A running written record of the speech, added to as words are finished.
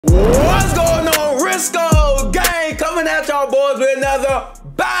What's going on, Jurrisco gang? Coming at y'all boys with another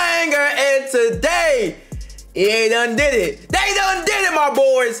banger, and today, they done did it. They done did it, my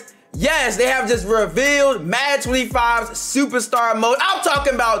boys. Yes, they have just revealed Madden 25's Superstar mode. I'm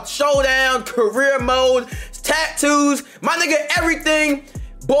talking about Showdown, career mode, tattoos, my nigga, everything.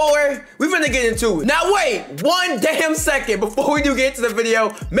 Boy, we finna get into it. Now wait, one damn second before we do get to the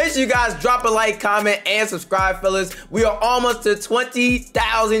video, make sure you guys drop a like, comment, and subscribe, fellas. We are almost to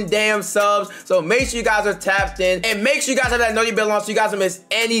 20,000 damn subs, so make sure you guys are tapped in, and make sure you guys have that notification bell on so you guys don't miss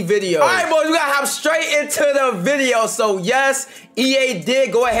any video. All right, boys, we gotta hop straight into the video. So yes, EA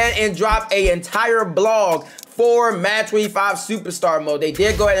did go ahead and drop an entire blog for Madden 25 Superstar mode. They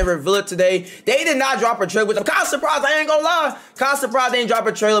did go ahead and reveal it today. They did not drop a trailer, which I'm kind of surprised. I ain't gonna lie. Kind of surprised they didn't drop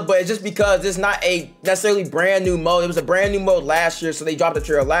a trailer, but it's just because it's not a necessarily brand new mode. It was a brand new mode last year, so they dropped the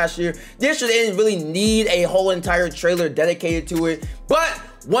trailer last year. This year they didn't really need a whole entire trailer dedicated to it. But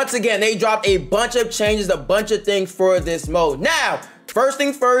once again, they dropped a bunch of changes, a bunch of things for this mode. Now, first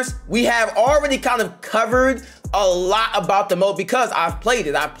thing first, we have already kind of covered a lot about the mode because I've played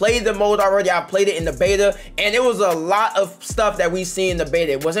it. I played the mode already. I played it in the beta, and it was a lot of stuff that we see in the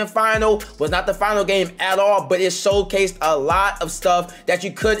beta. It wasn't final, was not the final game at all, but it showcased a lot of stuff that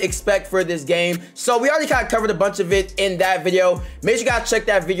you could expect for this game. So we already kind of covered a bunch of it in that video. Make sure you guys check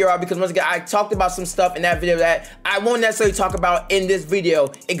that video out because once again, I talked about some stuff in that video that I won't necessarily talk about in this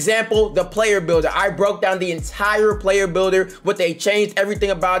video. Example, the player builder. I broke down the entire player builder, what they changed, everything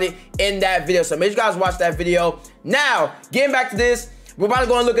about it in that video. So make sure you guys watch that video. Now, getting back to this, we're about to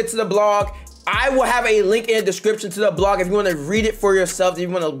go and look into the blog. I will have a link in the description to the blog if you want to read it for yourselves, if you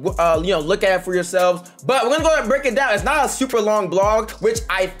want to, look at it for yourselves. But we're going to go ahead and break it down. It's not a super long blog, which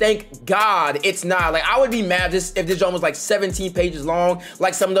I thank God it's not. Like, I would be mad if this joint was like 17 pages long,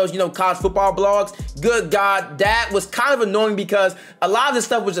 like some of those, college football blogs. Good God, that was kind of annoying because a lot of this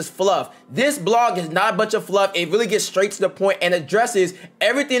stuff was just fluff. This blog is not a bunch of fluff. It really gets straight to the point and addresses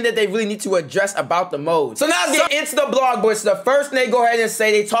everything that they really need to address about the mode. So now let's get into the blog, boys. So the first thing they go ahead and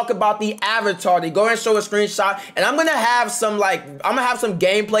say, they talk about the avatar. They go ahead and show a screenshot, and I'm gonna have some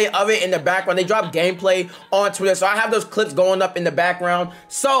gameplay of it in the background. They drop gameplay on Twitter, so I have those clips going up in the background.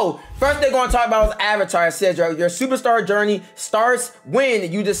 So first they're going to talk about his avatar. It says your superstar journey starts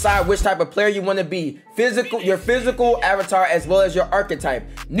when you decide which type of player you want to be. Your physical avatar as well as your archetype.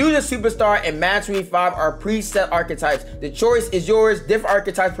 New to Superstar and Madden 25 are preset archetypes. The choice is yours. Different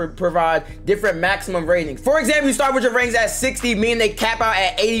archetypes provide different maximum ratings. For example, you start with your ratings at 60, meaning they cap out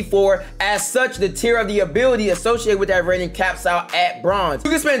at 84. As such, the tier of the ability associated with that rating caps out at bronze.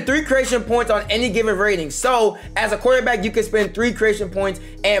 You can spend 3 creation points on any given rating. So as a quarterback, you can spend 3 creation points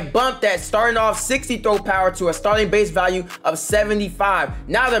and bump that starting off 60 throw power to a starting base value of 75.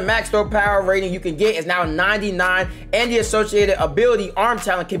 Now the max throw power rating you can get is now 99, and the associated ability arm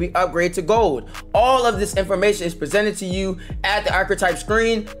talent can be upgraded to gold. All of this information is presented to you at the archetype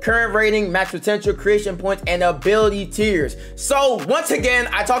screen, current rating, max potential, creation points, and ability tiers. So once again,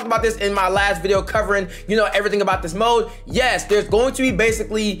 I talked about this in my last video covering, everything about this mode. Yes, there's going to be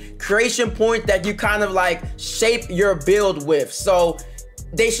basically creation points that you kind of like shape your build with. So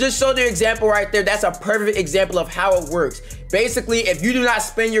they should show their example right there. That's a perfect example of how it works. Basically, if you do not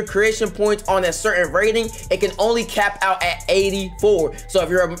spend your creation points on a certain rating, it can only cap out at 84. So if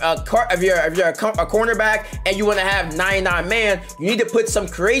you're a cornerback and you want to have 99 man, you need to put some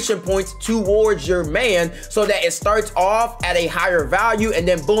creation points towards your man so that it starts off at a higher value, and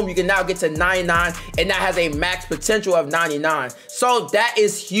then boom, you can now get to 99, and that has a max potential of 99. So that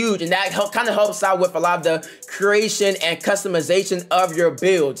is huge, and that kind of helps out with a lot of the creation and customization of your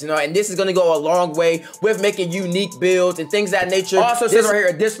builds, and this is going to go a long way with making unique builds and things of that nature. Also says right here,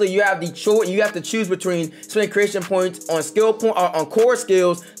 additionally, you have to choose between spending creation points on on core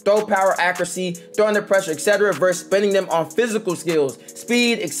skills, throw power, accuracy, throw under pressure, etc., versus spending them on physical skills,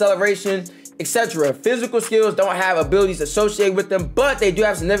 speed, acceleration, etc. Physical skills don't have abilities associated with them, but they do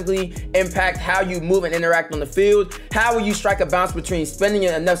have significantly impact how you move and interact on the field. How will you strike a balance between spending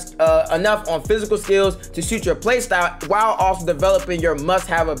enough on physical skills to suit your playstyle while also developing your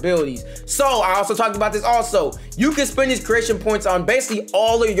must-have abilities? So I also talked about this also. You can spend these creation points on basically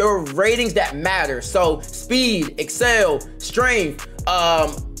all of your ratings that matter. So speed, excel, strength,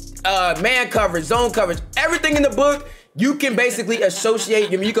 man coverage, zone coverage, everything in the book you can basically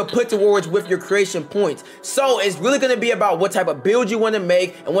associate, you can put towards with your creation points. So it's really going to be about what type of build you want to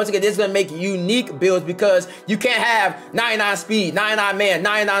make. And once again, this is going to make unique builds because you can't have 99 speed, 99 man,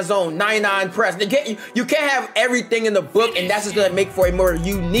 99 zone, 99 press. You can't have everything in the book, and that's just going to make for a more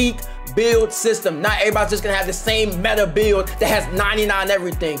unique build system. Not everybody's just gonna have the same meta build that has 99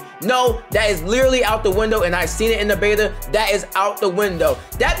 everything. No, that is literally out the window, and I've seen it in the beta. That is out the window.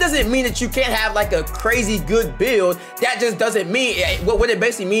 That doesn't mean that you can't have like a crazy good build. That just doesn't mean, what it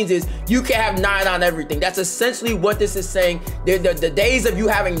basically means is you can have 99 everything. That's essentially what this is saying. The days of you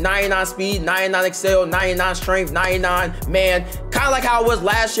having 99 speed, 99 excel, 99 strength, 99 man, kind of like how it was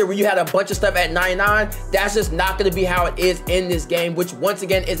last year where you had a bunch of stuff at 99, that's just not going to be how it is in this game, which once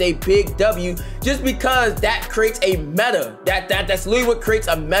again is a big W, just because that creates a meta. That's literally what creates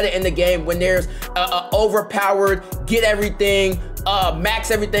a meta in the game, when there's a overpowered, get everything,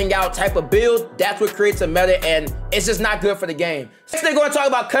 max everything out type of build. That's what creates a meta, and it's just not good for the game. Next, they're going to talk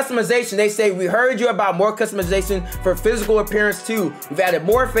about customization. They say, we heard you about more customization for physical appearance too. We've added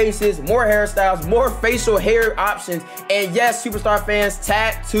more faces, more hairstyles, more facial hair options, and yes, Superstar fans,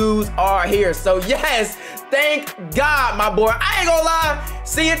 tattoos are here. So yes, thank God, my boy. I ain't gonna lie,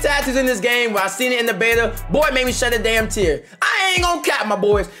 seeing tattoos in this game, when I seen it in the beta, boy, it made me shed a damn tear. I ain't gonna cap, my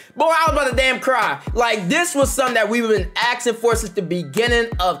boys. Boy, I was about to damn cry. Like, this was something that we've been asking for since the beginning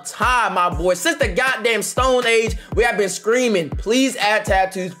of time, my boy. Since the goddamn Stone Age, we have been screaming, please add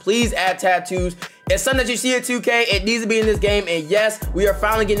tattoos, please add tattoos. It's something that you see at 2K, it needs to be in this game, and yes, we are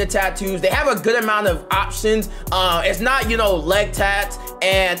finally getting the tattoos. They have a good amount of options. It's not, you know, leg tats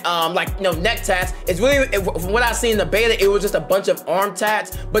and like, you know, neck tats. It's really, from what I seen in the beta, it was just a bunch of arm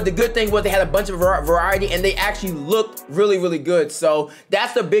tats, but the good thing was they had a bunch of variety, and they actually looked really, really good. So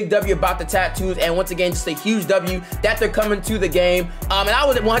that's the big W about the tattoos, and once again, just a huge W that they're coming to the game. And I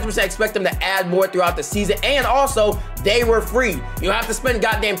would 100% expect them to add more throughout the season, and also, they were free. You don't have to spend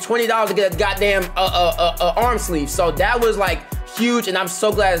goddamn $20 to get a goddamn arm sleeve. So that was like huge, and I'm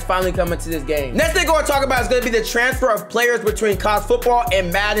so glad it's finally coming to this game. Next thing we're going to talk about is going to be the transfer of players between college football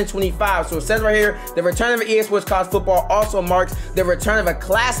and Madden 25. So it says right here, the return of EA Sports College Football also marks the return of a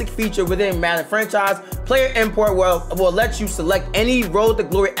classic feature within Madden franchise. Player import will let you select any Road to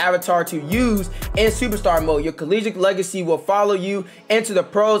Glory avatar to use in Superstar mode. Your collegiate legacy will follow you into the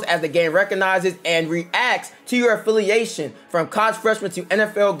pros as the game recognizes and reacts to your affiliation. From college freshman to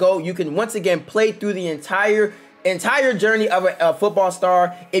NFL GO, you can once again play through the entire journey of a football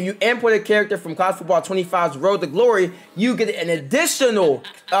star. If you import a character from College Football 25's Road to Glory, you get an additional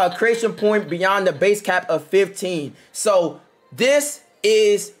creation point beyond the base cap of 15. So this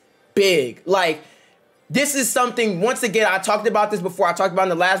is big. Like, this is something, once again, I talked about this before. I talked about in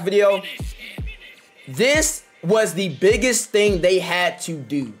the last video. This was the biggest thing they had to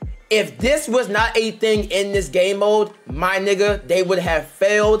do. If this was not a thing in this game mode, my nigga, they would have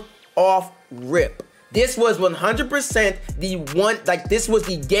failed off rip. This was 100% the one, like, this was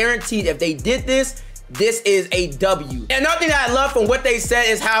the guaranteed. If they did this, this is a W. And another thing that I love from what they said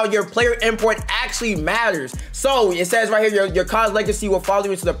is how your player import actually matters. So it says right here, your college legacy will follow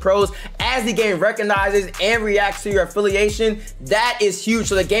you into the pros as the game recognizes and reacts to your affiliation. That is huge.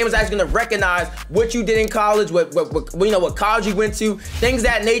 So the game is actually gonna recognize what you did in college, what you know, what college you went to, things of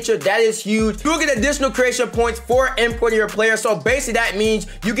that nature. That is huge. You'll get additional creation points for importing your player. So basically that means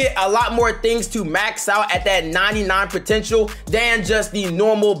you get a lot more things to max out at that 99 potential than just the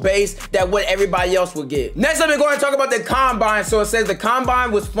normal base that what everybody else would get. Next, I'm going to talk about the combine. So it says the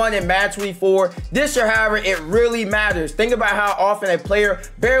combine was fun in Madden 24. This year, however, it really matters. Think about how often a player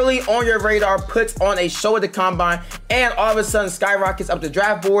barely on your radar puts on a show at the combine and all of a sudden skyrockets up the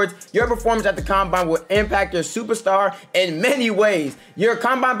draft boards. Your performance at the combine will impact your superstar in many ways. Your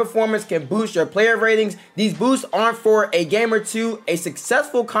combine performance can boost your player ratings. These boosts aren't for a game or two. A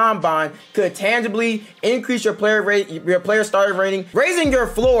successful combine could tangibly increase your player starter rating, raising your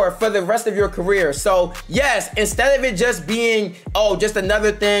floor for the rest of your career. So yes, instead of it just being, oh, just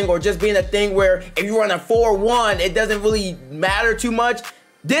another thing, or just being a thing where if you run a 4-1, it doesn't really matter too much,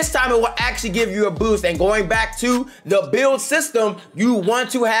 this time it will actually give you a boost. And going back to the build system, you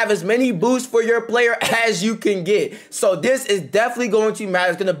want to have as many boosts for your player as you can get. So this is definitely going to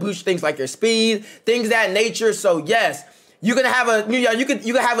matter. It's going to boost things like your speed, things of that nature. So yes, you're gonna have a, you can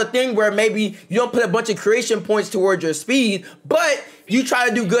have a thing where maybe you don't put a bunch of creation points towards your speed, but you try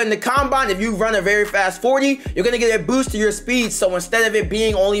to do good in the combine. If you run a very fast 40, you're gonna get a boost to your speed. So instead of it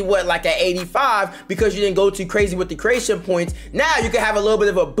being only what, like at 85, because you didn't go too crazy with the creation points, now you can have a little bit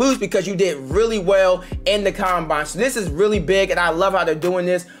of a boost because you did really well in the combine. So this is really big, and I love how they're doing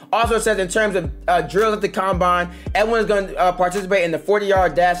this. Also, it says in terms of drills at the combine, everyone's going to participate in the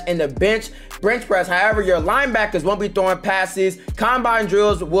 40-yard dash and the bench press. However, your linebackers won't be throwing passes. Combine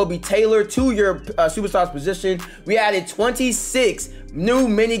drills will be tailored to your superstar's position. We added 26 new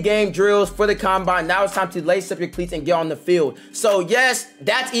mini game drills for the combine. Now it's time to lace up your cleats and get on the field. So yes,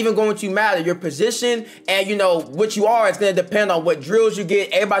 that's even going to matter. Your position and you know what you are is going to depend on what drills you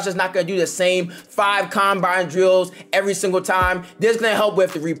get. Everybody's just not going to do the same 5 combine drills every single time. This is going to help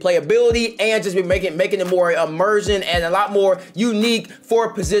with the replayability and just be making it more immersion and a lot more unique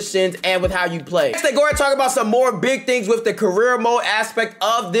for positions and with how you play. Next, they go ahead and talk about some more big things with the career mode aspect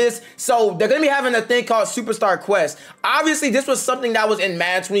of this. So they're going to be having a thing called Superstar Quest. Obviously, this was something that was in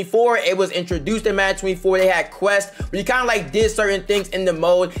Madden 24. It was introduced in Madden 24. They had quests where you kind of like did certain things in the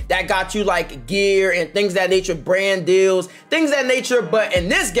mode that got you like gear and things of that nature, brand deals, things of that nature. But in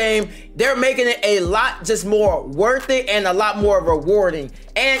this game, they're making it a lot just more worth it and a lot more rewarding.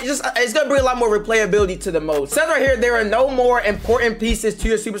 And it's gonna bring a lot more replayability to the mode. It says right here, there are no more important pieces to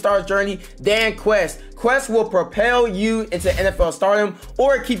your superstar's journey than quests. Quests will propel you into NFL stardom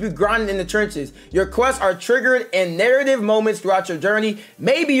or keep you grinding in the trenches. Your quests are triggered in narrative moments throughout your journey.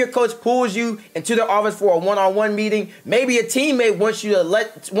 Maybe your coach pulls you into the office for a one-on-one meeting. Maybe a teammate wants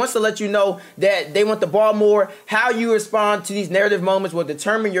to let you know that they want the ball more. How you respond to these narrative moments will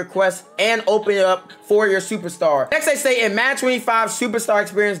determine your quest and open it up for your superstar. Next, they say in Madden 25 Superstar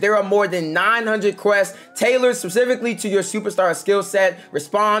Experience, there are more than 900 quests tailored specifically to your superstar skill set,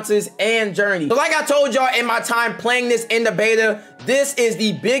 responses, and journey. So like I told y'all in my time playing this in the beta, this is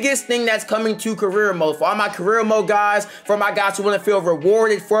the biggest thing that's coming to career mode. For all my career mode guys, for my guys who want to feel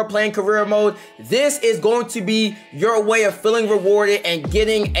rewarded for playing career mode, this is going to be your way of feeling rewarded and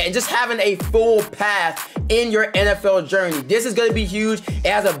getting and just having a full path in your NFL journey. This is going to be huge. It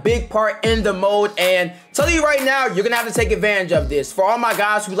has a big part in the mode, and telling you right now, you're gonna have to take advantage of this. For all my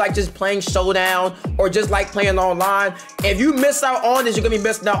guys who like just playing Showdown or just like playing online, if you miss out on this, you're gonna be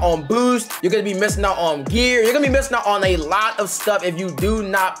missing out on boost, you're gonna be missing out on gear, you're gonna be missing out on a lot of stuff if you do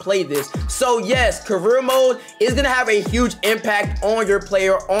not play this. So yes, career mode is gonna have a huge impact on your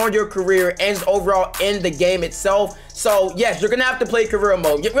player, on your career, and just overall in the game itself. So yes, you're gonna have to play career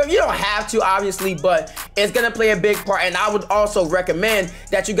mode. You don't have to, obviously, but it's gonna play a big part. And I would also recommend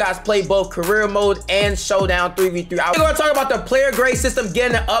that you guys play both career mode and Showdown 3v3. I'm gonna talk about the player grade system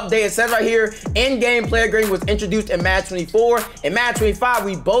getting an update. It says right here, in-game player grading was introduced in Madden 24. In Madden 25,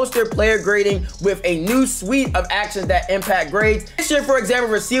 we bolstered player grading with a new suite of actions that impact grades. This year, for example,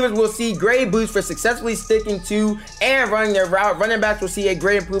 receivers will see grade boost for successfully sticking to and running their route. Running backs will see a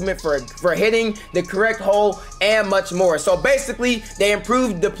grade improvement for hitting the correct hole and much more. So basically, they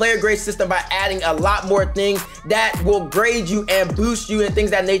improved the player grade system by adding a lot more things that will grade you and boost you and things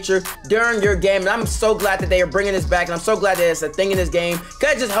of that nature during your game. And I'm so glad that they are bringing this back, and I'm so glad that it's a thing in this game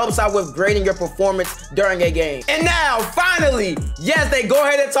because it just helps out with grading your performance during a game. And now, finally, yes, they go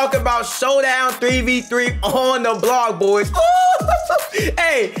ahead and talk about Showdown 3v3 on the blog, boys.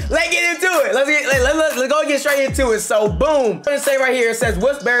 Hey, let's get into it. Let's go get straight into it. So, boom. I'm gonna say right here, it says,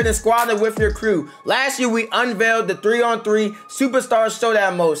 what's better than squadding with your crew? Last year, we unveiled the 3-on-3 Superstar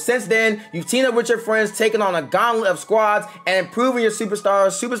Showdown mode. Since then, you've teamed up with your friends, taking on a gauntlet of squads, and improving your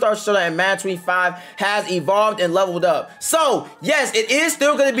superstars. Superstar Showdown in Madden 25 has evolved and leveled up. So, yes, it is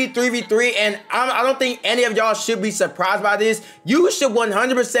still going to be 3v3, and I don't think any of y'all should be surprised by this. You should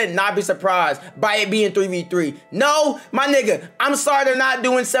 100% not be surprised by it being 3v3. No, my nigga, I'm sorry they're not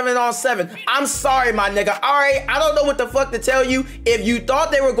doing 7-on-7. I'm sorry, my nigga. All right, I don't know what the fuck to tell you. If you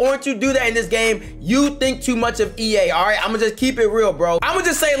thought they were going to do that in this game, you think too much of EA, all right? I'm gonna just keep it real, bro. I'm gonna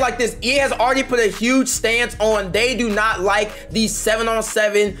just say it like this. EA has already put a huge stance on they do not like the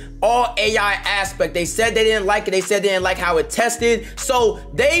 7-on-7 all AI aspect. They said they didn't like it. They said they didn't like how it tested. So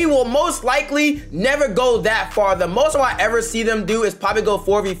they will most likely never go that far. The most I ever see them do is probably go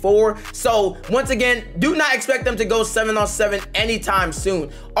 4v4. So once again, do not expect them to go 7-on-7 anytime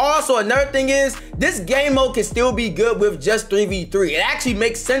soon. Also, another thing is this game mode can still be good with just 3v3. It actually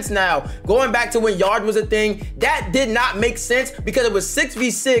makes sense now. Going back to when Yard was a thing, that did not make sense because it was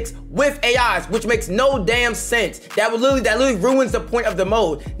 6v6 with AIs, which makes no damn sense. That literally ruins the point of the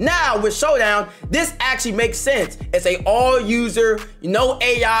mode. Now with Showdown, this actually makes sense. It's a all user, no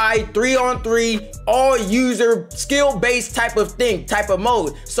AI, 3-on-3, all user, skill-based type of thing, type of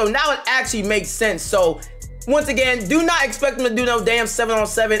mode. So now it actually makes sense. So once again, do not expect them to do no damn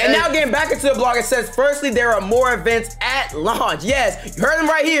 7-on-7. And now getting back into the blog, it says, firstly, there are more events at launch. Yes, you heard them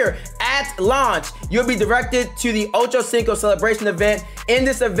right here. At launch, you'll be directed to the Ocho Cinco celebration event. In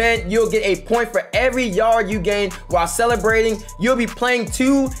this event, you'll get a point for every yard you gain while celebrating. You'll be playing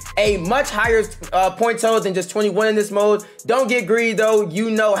 2 a much higher point total than just 21 in this mode. Don't get greedy though. You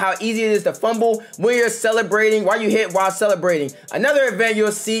know how easy it is to fumble when you're celebrating, while you hit while celebrating. Another event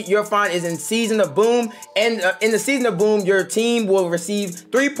you'll find is in Season of Boom. And in the Season of Boom, your team will receive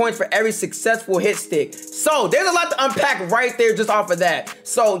 3 points for every successful hit stick. So there's a lot to unpack right there just off of that.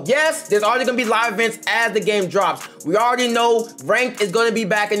 So yes, there's already gonna be live events as the game drops. We already know Ranked is gonna be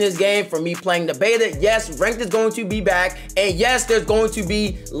back in this game for me playing the beta. Yes, Ranked is going to be back. And yes, there's going to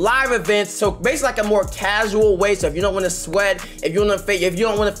be live events. So basically like a more casual way. So if you don't want to sweat, if you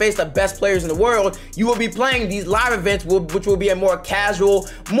don't want to face the best players in the world, you will be playing these live events, which will be a more casual,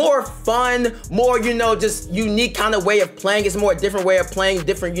 more fun, more, you know, just unique kind of way of playing. It's a more different way of playing,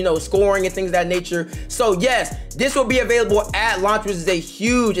 different, you know, scoring and things of that nature. So yes, this will be available at launch, which is a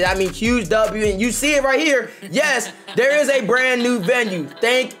huge W. And you see it right here. Yes, there is a brand new venue.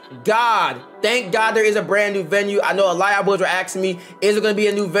 Thank God. Thank God there is a brand new venue. I know a lot of y'all boys were asking me, is it going to be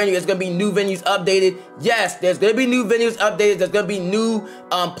a new venue? Is it going to be new venues updated? Yes, there's going to be new venues updated. There's going to be new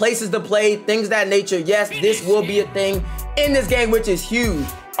places to play, things of that nature. Yes, this will be a thing in this game, which is huge.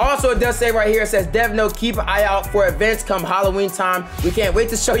 Also, it does say right here, it says, Dev Note, keep an eye out for events come Halloween time. We can't wait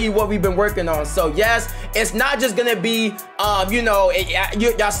to show you what we've been working on. So yes, it's not just gonna be, you know,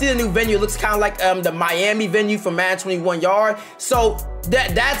 y'all see the new venue. It looks kind of like the Miami venue from Madden 21 Yard. So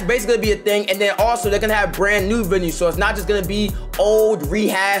that's basically gonna be a thing. And then also they're gonna have brand new venues. So it's not just gonna be old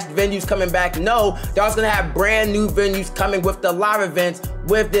rehashed venues coming back. No, they're also gonna have brand new venues coming with the live events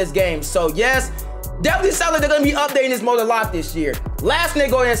with this game. So yes, definitely sounds like they're gonna be updating this mode a lot this year. Last thing they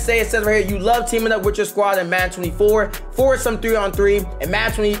go ahead and say, it says right here, you love teaming up with your squad in Madden 24 for some 3-on-3. In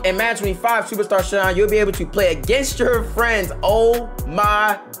Madden 25 Superstar Showdown, you'll be able to play against your friends. Oh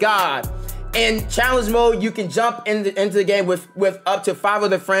my God. In challenge mode, you can jump into the game with up to 5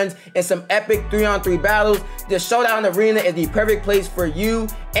 other friends in some epic 3-on-3 battles. The Showdown Arena is the perfect place for you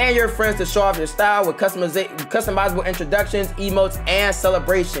and your friends to show off your style with customizable introductions, emotes, and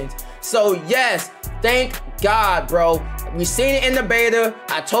celebrations. So yes, thank God, bro. We seen it in the beta.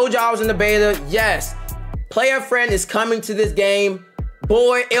 I told y'all I was in the beta. Yes, Player Friend is coming to this game.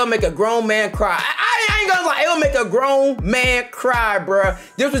 Boy, it'll make a grown man cry. I ain't gonna lie, it'll make a grown man cry, bruh.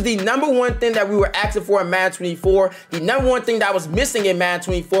 This was the #1 thing that we were asking for in Madden 24. The #1 thing that was missing in Madden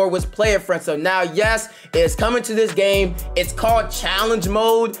 24 was Player Friend. So now, yes, it's coming to this game. It's called Challenge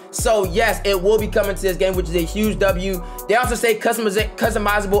Mode. So yes, it will be coming to this game, which is a huge W. They also say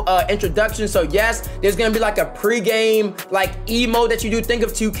customizable introduction. So yes, there's gonna be like a pre-game like emote that you do. Think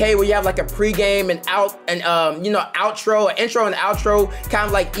of 2K where you have like a pre-game and you know, outro, an intro and outro, kind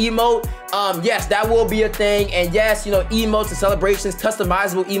of like emote. Yes, that will be a thing. And yes, you know, emotes and celebrations,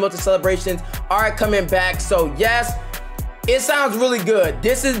 customizable emotes and celebrations are coming back. So yes, it sounds really good.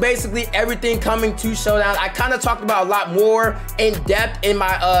 This is basically everything coming to Showdown. I kind of talked about a lot more in depth in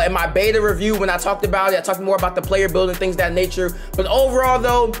my beta review when I talked about it. I talked more about the player build and things of that nature. But overall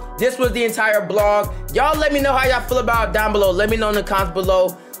though, this was the entire blog. Y'all let me know how y'all feel about it down below. Let me know in the comments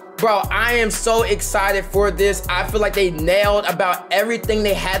below. Bro, I am so excited for this. I feel like they nailed about everything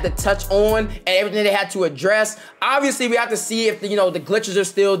they had to touch on and everything they had to address. Obviously, we have to see if the glitches are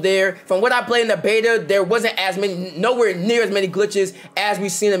still there. From what I played in the beta, there wasn't as many, nowhere near as many glitches as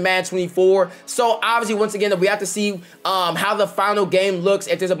we've seen in Madden 24. So obviously, once again, we have to see how the final game looks,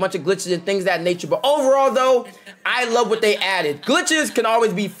 if there's a bunch of glitches and things of that nature. But overall, though, I love what they added. Glitches can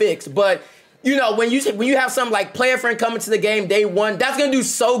always be fixed, but you know, when you have something like Player Friend coming to the game day 1, that's gonna do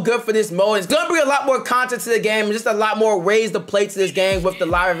so good for this mode. It's gonna bring a lot more content to the game and just a lot more ways to play to this game with the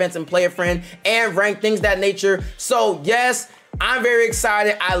live events and Player Friend and rank, things of that nature. So yes, I'm very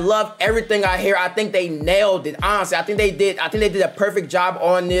excited. I love everything I hear. I think they nailed it. Honestly, I think they did a perfect job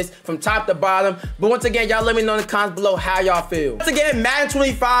on this from top to bottom. But once again, y'all let me know in the comments below how y'all feel. Once again, Madden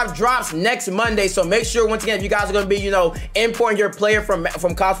 25 drops next Monday. So make sure, once again, if you guys are gonna be, importing your player from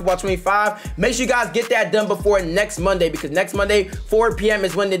College Football 25, make sure you guys get that done before next Monday, because next Monday, 4 p.m.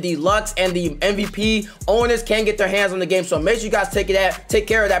 is when the Deluxe and the MVP owners can get their hands on the game. So make sure you guys take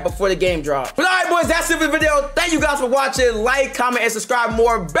care of that before the game drops. But all right, boys, that's it for the video. Thank you guys for watching. Like, comment, and subscribe.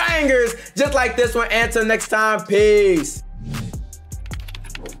 More bangers just like this one. Until next time, peace.